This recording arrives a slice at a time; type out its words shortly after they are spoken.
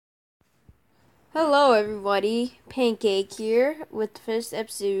Hello, everybody. Pancake here with the first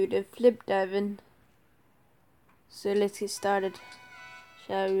episode of Flip Diving. So let's get started,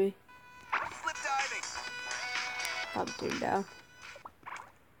 shall we? Flip diving. Pop it down.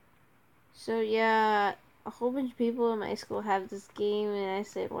 So yeah, a whole bunch of people in my school have this game, and I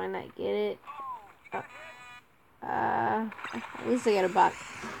said, why not get it? At least I got a box.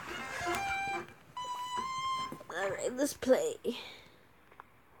 Alright, let's play.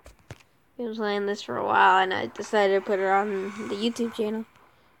 I was playing this for a while, and I decided to put it on the YouTube channel.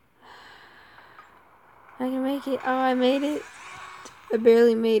 I can make it. Oh, I made it. I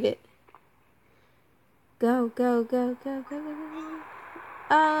barely made it. Go, go, go, go, go, go,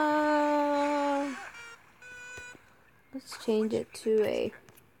 go. Let's change it to a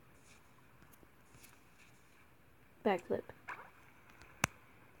backflip.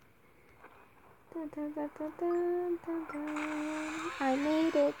 Dun, dun, dun, dun, dun, dun, dun. I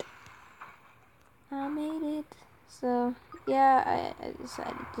made it. I made it. So, yeah, I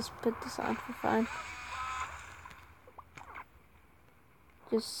decided to just put this on for fun.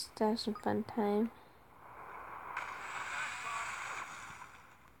 Just have some fun time.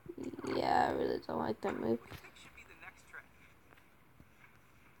 Yeah, I really don't like that move. Should be the next trick.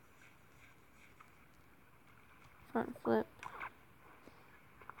 Front flip.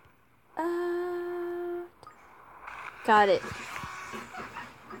 Got it.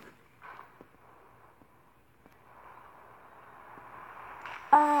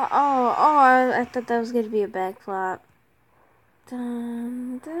 I thought that was going to be a back flop.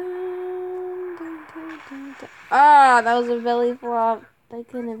 Dun, dun, dun, dun, dun, dun. That was a belly flop. That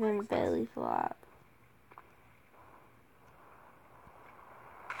couldn't have been a belly flop.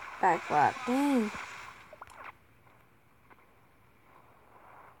 Back flop. Dang.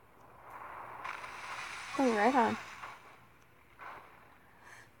 Oh, right on.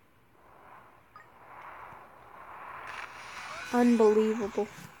 Unbelievable.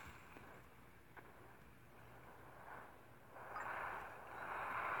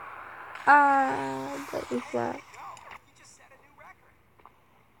 Belly flop. You just set a new record.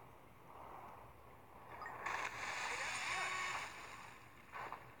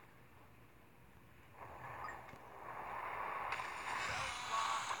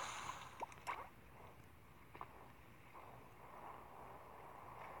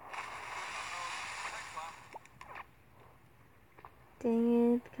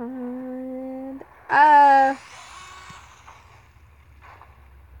 Dang it, come on.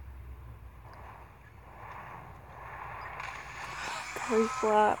 Belly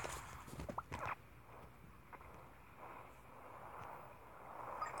flop.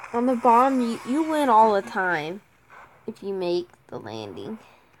 On the bomb, you win all the time if you make the landing.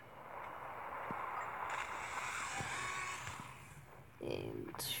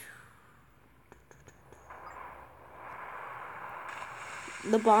 And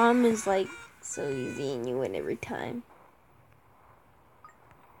the bomb is like so easy and you win every time.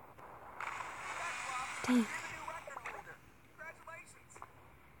 Dang. You're the new record holder. Congratulations.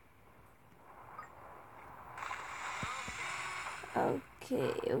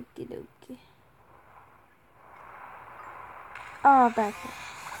 Okay, okay. Oh, back.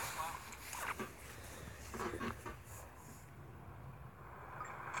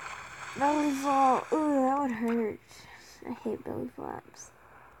 Belly flop. Ooh, that would hurt. I hate belly flops.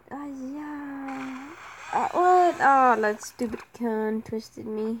 Yeah. What? Oh, that stupid cone twisted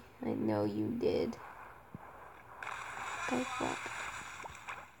me. I know you did. Back flop.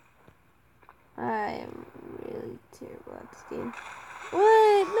 I am really terrible at this game.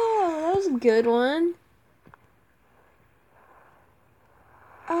 What? No, that was a good one.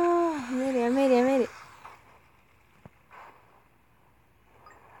 Oh, I made it.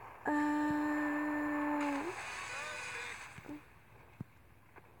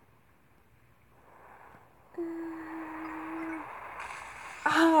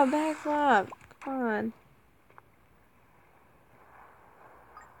 Back flop. Come on.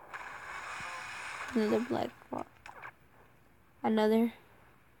 Another black flop. Another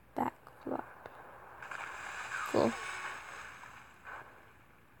back flop. Cool.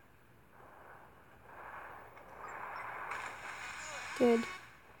 Good.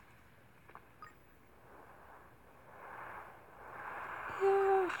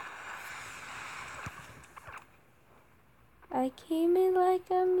 Yeah. I came in like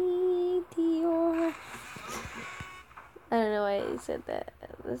a meteor. I don't know why I said that.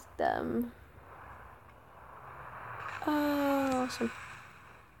 It was dumb. Oh, awesome.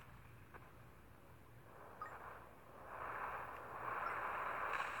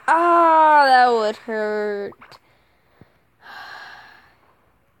 That would hurt.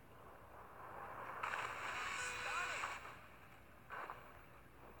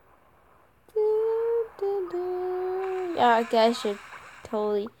 Yeah, okay, I should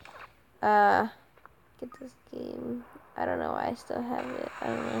totally get this game. I don't know why I still have it. I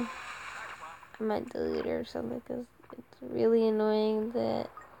don't know. I might delete it or something because it's really annoying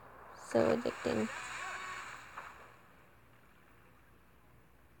that it's so addicting.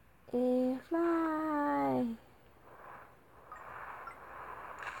 Fly.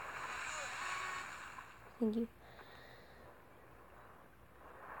 Thank you.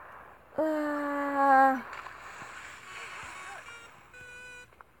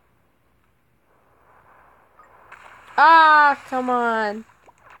 Come on.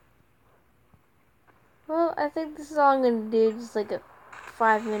 Well, I think this is all I'm gonna do. Just like a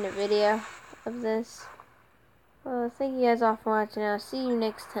 5-minute video of this. Well, thank you guys all for watching. I'll see you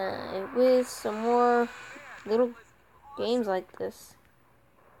next time with some more little games like this.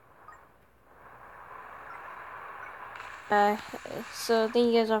 So thank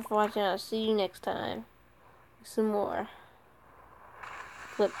you guys all for watching. I'll see you next time with some more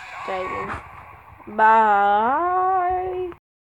clip diving. Bye.